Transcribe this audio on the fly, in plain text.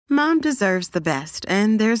Mom deserves the best,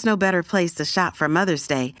 and there's no better place to shop for Mother's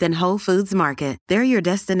Day than Whole Foods Market. They're your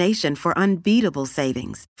destination for unbeatable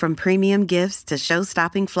savings, from premium gifts to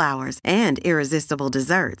show-stopping flowers and irresistible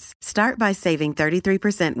desserts. Start by saving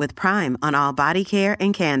 33% with Prime on all body care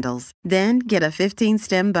and candles. Then get a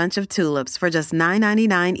 15-stem bunch of tulips for just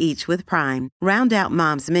 $9.99 each with Prime. Round out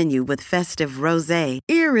Mom's menu with festive rosé,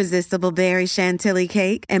 irresistible berry chantilly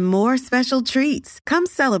cake, and more special treats. Come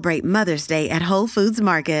celebrate Mother's Day at Whole Foods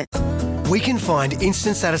Market. We can find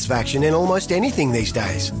instant satisfaction in almost anything these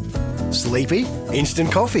days. Sleepy?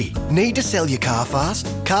 Instant coffee. Need to sell your car fast?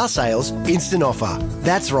 Car sales, instant offer.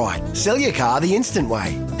 That's right. Sell your car the instant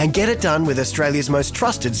way and get it done with Australia's most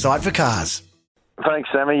trusted site for cars. Thanks,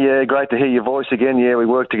 Sammy. Yeah, great to hear your voice again. Yeah, we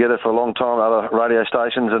worked together for a long time at other radio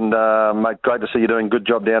stations, and mate, great to see you doing a good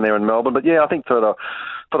job down there in Melbourne. But yeah, I think for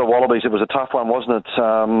the Wallabies, it was a tough one, wasn't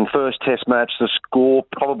it? First Test match, the score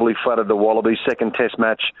probably flattered the Wallabies. Second Test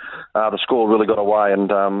match, the score really got away,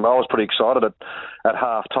 and I was pretty excited at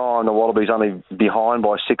half time. The Wallabies only behind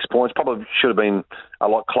by 6 points. Probably should have been a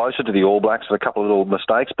lot closer to the All Blacks with a couple of little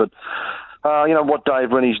mistakes, but what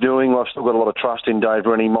Dave Rennie's doing, I've still got a lot of trust in Dave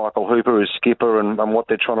Rennie, Michael Hooper as skipper, and what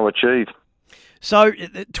they're trying to achieve. So,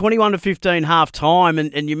 21-15 half time,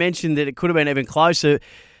 and you mentioned that it could have been even closer.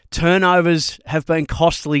 Turnovers have been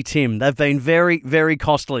costly, Tim. They've been very, very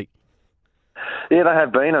costly. Yeah, they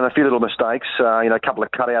have been, and a few little mistakes. A couple of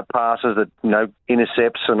cutout passes that,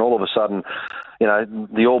 intercepts, and all of a sudden,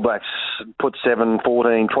 the All Blacks put 7,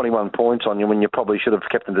 14, 21 points on you when you probably should have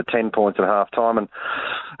kept them to 10 points at half time. And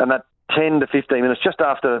that 10 to 15 minutes just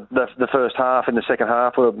after the first half, in the second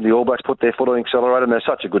half, where the All Blacks put their foot on the accelerator, and they're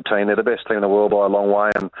such a good team. They're the best team in the world by a long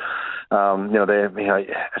way, and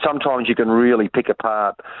sometimes you can really pick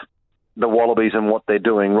apart the Wallabies and what they're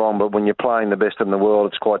doing wrong, but when you're playing the best in the world,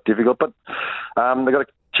 it's quite difficult. But they've got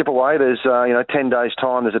to chip away. There's 10 days'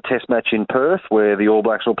 time. There's a Test match in Perth where the All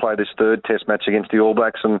Blacks will play this third Test match against the All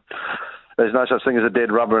Blacks, and there's no such thing as a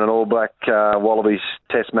dead rubber in an All Black Wallabies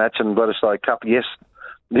Test match. And Bledisloe Cup, yes,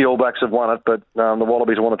 the All Blacks have won it, but the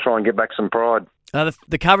Wallabies want to try and get back some pride.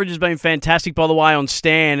 The coverage has been fantastic, by the way, on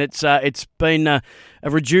Stan. It's been a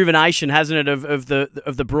rejuvenation, hasn't it, of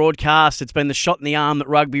the broadcast. It's been the shot in the arm that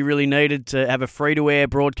rugby really needed to have a free-to-air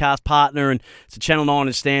broadcast partner, and so Channel 9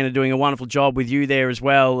 and Stan are doing a wonderful job with you there as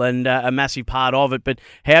well, and a massive part of it. But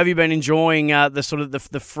how have you been enjoying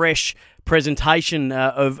the fresh presentation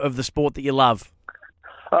of the sport that you love?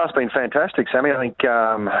 Oh, it's been fantastic, Sammy. I think,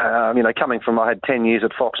 coming from, I had 10 years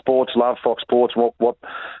at Fox Sports, love Fox Sports, what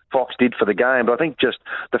Fox did for the game. But I think just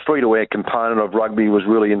the free-to-air component of rugby was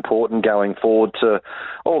really important going forward to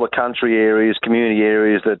all the country areas, community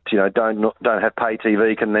areas that, don't have pay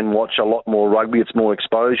TV, can then watch a lot more rugby. It's more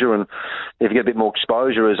exposure. And if you get a bit more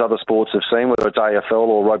exposure, as other sports have seen, whether it's AFL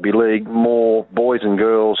or rugby league, more boys and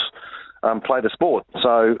girls play the sport.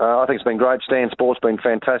 So I think it's been great. Stan Sport's been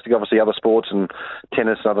fantastic. Obviously other sports and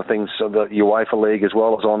tennis and other things, the UEFA League as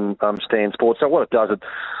well as on Stan Sports. So what it does,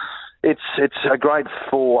 it's great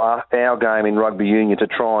for our game in rugby union to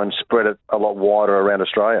try and spread it a lot wider around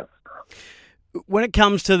Australia. When it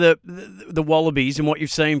comes to the Wallabies and what you've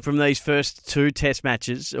seen from these first two Test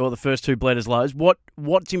matches, or the first two Bledisloes,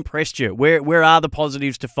 what's impressed you? Where are the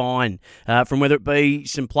positives to find from, whether it be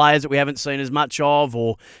some players that we haven't seen as much of,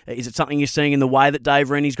 or is it something you're seeing in the way that Dave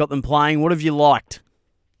Rennie's got them playing? What have you liked?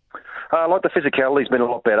 I like the physicality's been a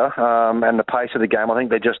lot better, and the pace of the game. I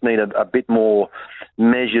think they just need a bit more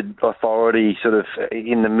measured authority sort of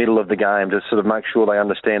in the middle of the game to sort of make sure they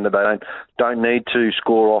understand that they don't need to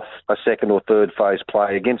score off a second or third phase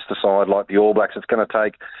play against the side like the All Blacks. It's going to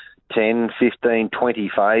take 10, 15,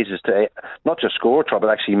 20 phases to not just score a try, but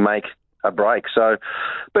actually make a break. So,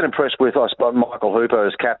 been impressed with Michael Hooper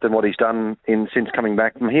as captain, what he's done since coming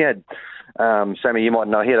back. He had, Sammy, you might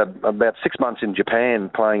know, he had about 6 months in Japan,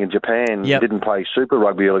 playing in Japan. Yep. He didn't play Super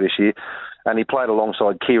Rugby earlier this year, and he played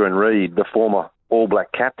alongside Kieran Reid, the former All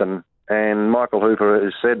Black captain. And Michael Hooper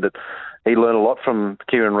has said that he learned a lot from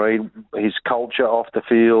Kieran Reid, his culture off the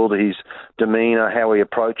field, his demeanour, how he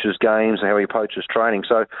approaches games, how he approaches training.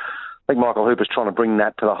 So I think Michael Hooper's trying to bring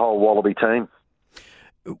that to the whole Wallaby team.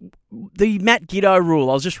 The Matt Giddo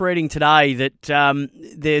rule, I was just reading today that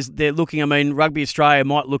they're looking, Rugby Australia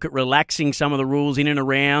might look at relaxing some of the rules in and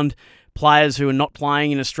around players who are not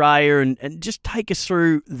playing in Australia, and just take us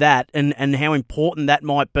through that and how important that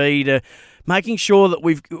might be to making sure that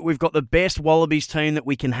we've got the best Wallabies team that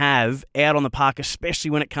we can have out on the park,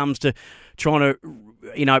 especially when it comes to trying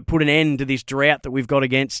to, put an end to this drought that we've got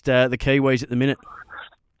against the Kiwis at the minute.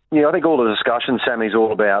 Yeah, I think all the discussion, Sammy, is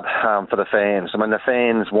all about for the fans. The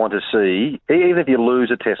fans want to see, even if you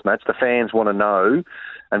lose a Test match, the fans want to know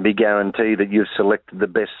and be guaranteed that you've selected the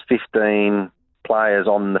best 15 players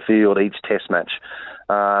on the field each test match.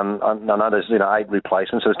 I know there's 8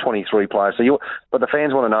 replacements, so there's 23 players. But the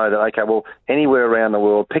fans want to know that, okay, well, anywhere around the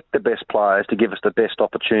world, pick the best players to give us the best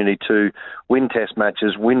opportunity to win test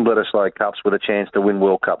matches, win Bledisloe Cups with a chance to win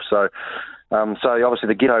World Cups. So obviously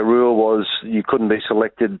the Giteau rule was you couldn't be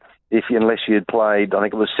selected unless you had played, I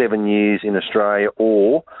think it was 7 years in Australia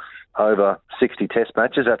or over 60 test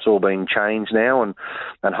matches. That's all been changed now, and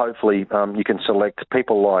hopefully you can select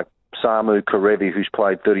people like Samu Karevi, who's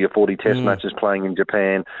played 30 or 40 test matches playing in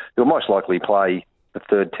Japan. He'll most likely play the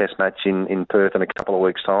 3rd test match in Perth in a couple of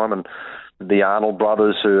weeks' time, and the Arnold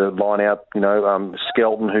brothers who line out,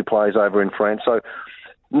 Skelton, who plays over in France. So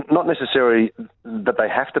not necessarily that they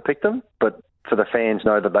have to pick them, but for the fans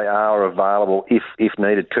know that they are available if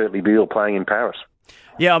needed. Kurtley Beale playing in Paris.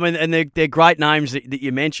 Yeah, I mean, and they're great names that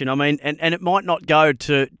you mentioned. I mean, and it might not go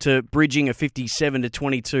to bridging a 57 to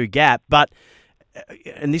 22 gap, but,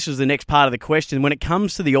 and this is the next part of the question, when it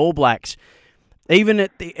comes to the All Blacks, even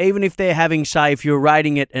if they're having, say, if you're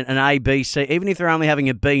rating it an A, B, C, even if they're only having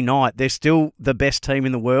a B night, they're still the best team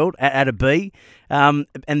in the world at a B.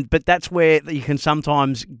 But that's where you can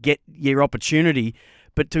sometimes get your opportunity.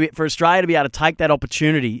 But for Australia to be able to take that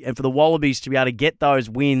opportunity and for the Wallabies to be able to get those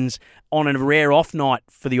wins on a rare off night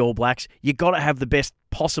for the All Blacks, you've got to have the best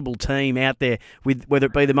possible team out there, with whether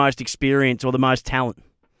it be the most experience or the most talent.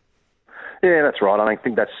 Yeah, that's right. I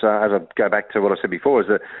think that's, as I go back to what I said before, is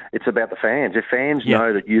that it's about the fans. If fans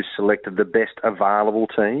know that you've selected the best available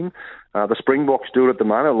team, the Springboks do it at the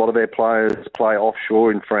moment. A lot of their players play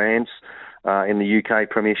offshore in France, in the UK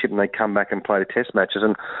Premiership, and they come back and play the test matches.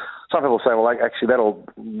 And some people say, well, actually,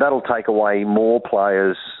 that'll take away more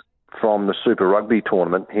players from the Super Rugby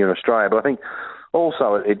tournament here in Australia. But I think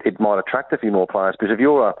also it might attract a few more players, because if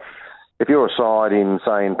you're a side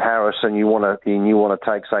in Paris and you want to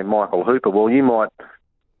take, say, Michael Hooper, well, you might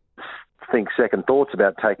think second thoughts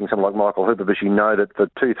about taking someone like Michael Hooper, because you know that for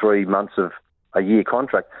 2-3 months of a year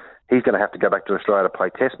contract, he's going to have to go back to Australia to play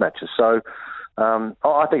test matches. So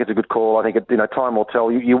I think it's a good call. I think time will tell.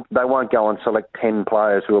 They won't go and select 10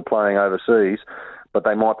 players who are playing overseas, but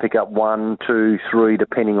they might pick up 1, 2, 3,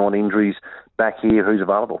 depending on injuries back here, who's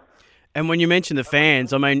available. And when you mention the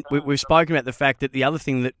fans, I mean, we've spoken about the fact that the other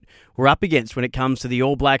thing that we're up against when it comes to the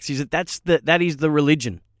All Blacks is that is the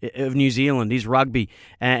religion of New Zealand, is rugby,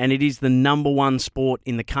 and it is the number one sport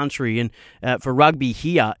in the country. And for rugby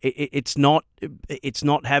here, it's not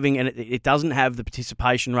having, and it doesn't have the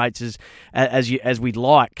participation rates as we'd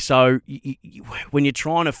like. So when you're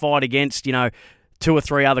trying to fight against, 2 or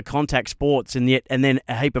 3 other contact sports, and then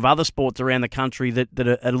a heap of other sports around the country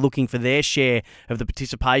that are looking for their share of the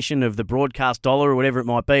participation of the broadcast dollar or whatever it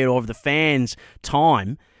might be, or of the fans'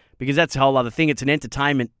 time, because that's a whole other thing. It's an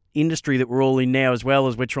entertainment industry that we're all in now, as well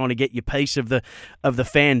as we're trying to get your piece of the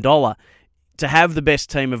fan dollar. To have the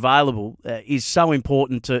best team available is so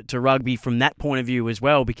important to rugby from that point of view as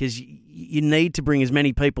well, because you need to bring as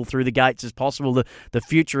many people through the gates as possible. The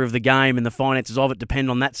future of the game and the finances of it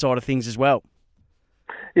depend on that side of things as well.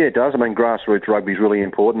 Yeah, it does. I mean, grassroots rugby is really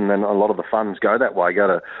important, and a lot of the funds go that way, go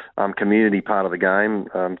to community part of the game.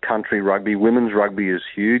 Country rugby, women's rugby is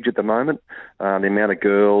huge at the moment. The amount of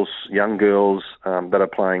young girls that are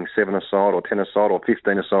playing 7-a-side or 10-a-side or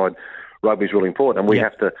 15-a-side rugby is really important, and we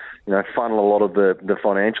have to funnel a lot of the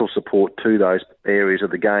financial support to those areas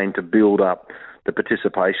of the game to build up the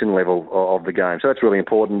participation level of the game. So that's really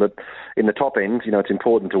important. But in the top end, it's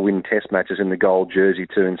important to win test matches in the gold jersey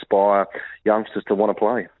to inspire youngsters to want to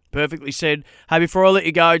play. Perfectly said. Hey, before I let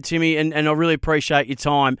you go, Timmy, and I really appreciate your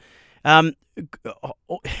time,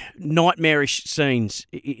 nightmarish scenes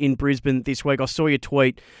in Brisbane this week. I saw your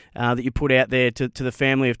tweet that you put out there to the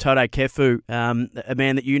family of Tode Kefu, a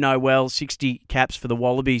man that you know well, 60 caps for the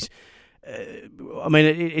Wallabies. I mean,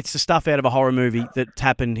 it's the stuff out of a horror movie that's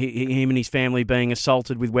happened, him and his family being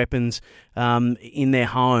assaulted with weapons in their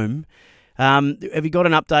home. Have you got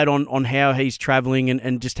an update on how he's travelling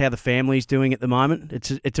and just how the family's doing at the moment?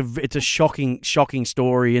 It's a shocking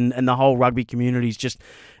story, and the whole rugby community is just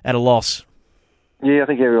at a loss. Yeah, I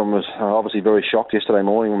think everyone was obviously very shocked yesterday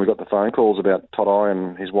morning when we got the phone calls about Todai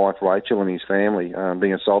and his wife Rachel and his family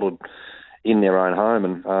being assaulted in their own home.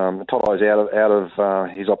 And Todai's out of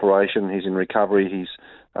his operation. He's in recovery. He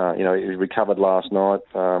recovered last night.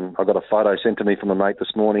 I got a photo sent to me from a mate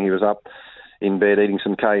this morning. He was up in bed eating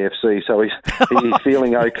some KFC, so he's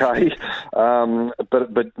feeling okay.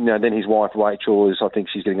 But then his wife Rachel I think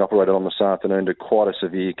she's getting operated on this afternoon to quite a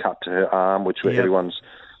severe cut to her arm, which everyone's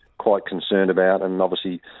quite concerned about. And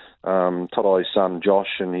obviously Todai's son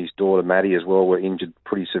Josh and his daughter Maddie as well were injured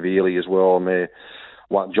pretty severely as well, and they're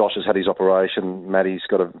Josh has had his operation. Maddie's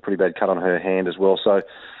got a pretty bad cut on her hand as well. So,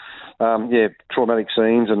 traumatic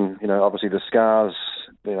scenes, and obviously the scars,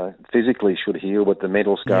 physically should heal, but the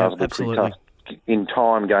mental scars will be pretty tough in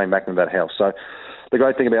time going back into that house. So, the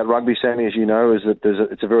great thing about rugby, Sammy, as you know, is that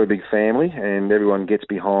it's a very big family, and everyone gets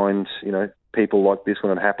behind people like this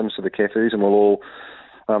when it happens to the Kefus, and we'll all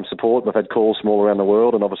support. We've had calls from all around the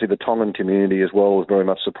world, and obviously the Tongan community as well is very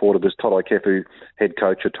much supportive. There's Todd Kefu, head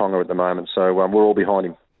coach of Tonga at the moment, so we're all behind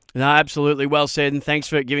him. No, absolutely, well said, and thanks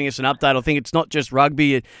for giving us an update. I think it's not just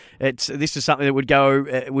rugby; this is something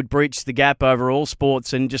that would breach the gap over all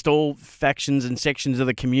sports and just all factions and sections of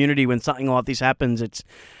the community. When something like this happens, it's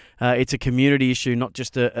a community issue, not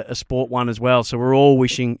just a sport one as well. So we're all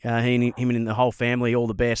wishing him and the whole family all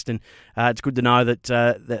the best. And it's good to know that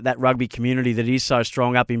that rugby community that is so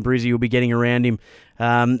strong up in Brizzy will be getting around him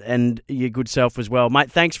and your good self as well.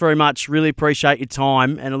 Mate, thanks very much. Really appreciate your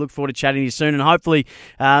time, and I look forward to chatting to you soon. And hopefully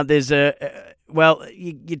there's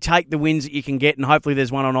you take the wins that you can get, and hopefully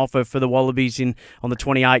there's one on offer for the Wallabies on the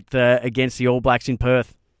 28th against the All Blacks in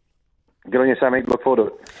Perth. Good on you, Sammy. Look forward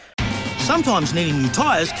to it. Sometimes needing new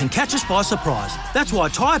tyres can catch us by surprise. That's why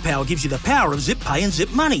Tyre Power gives you the power of Zip Pay and Zip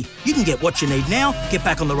Money. You can get what you need now, get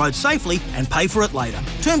back on the road safely and pay for it later.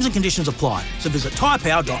 Terms and conditions apply. So visit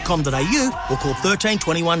tyrepower.com.au or call 13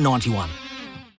 21 91.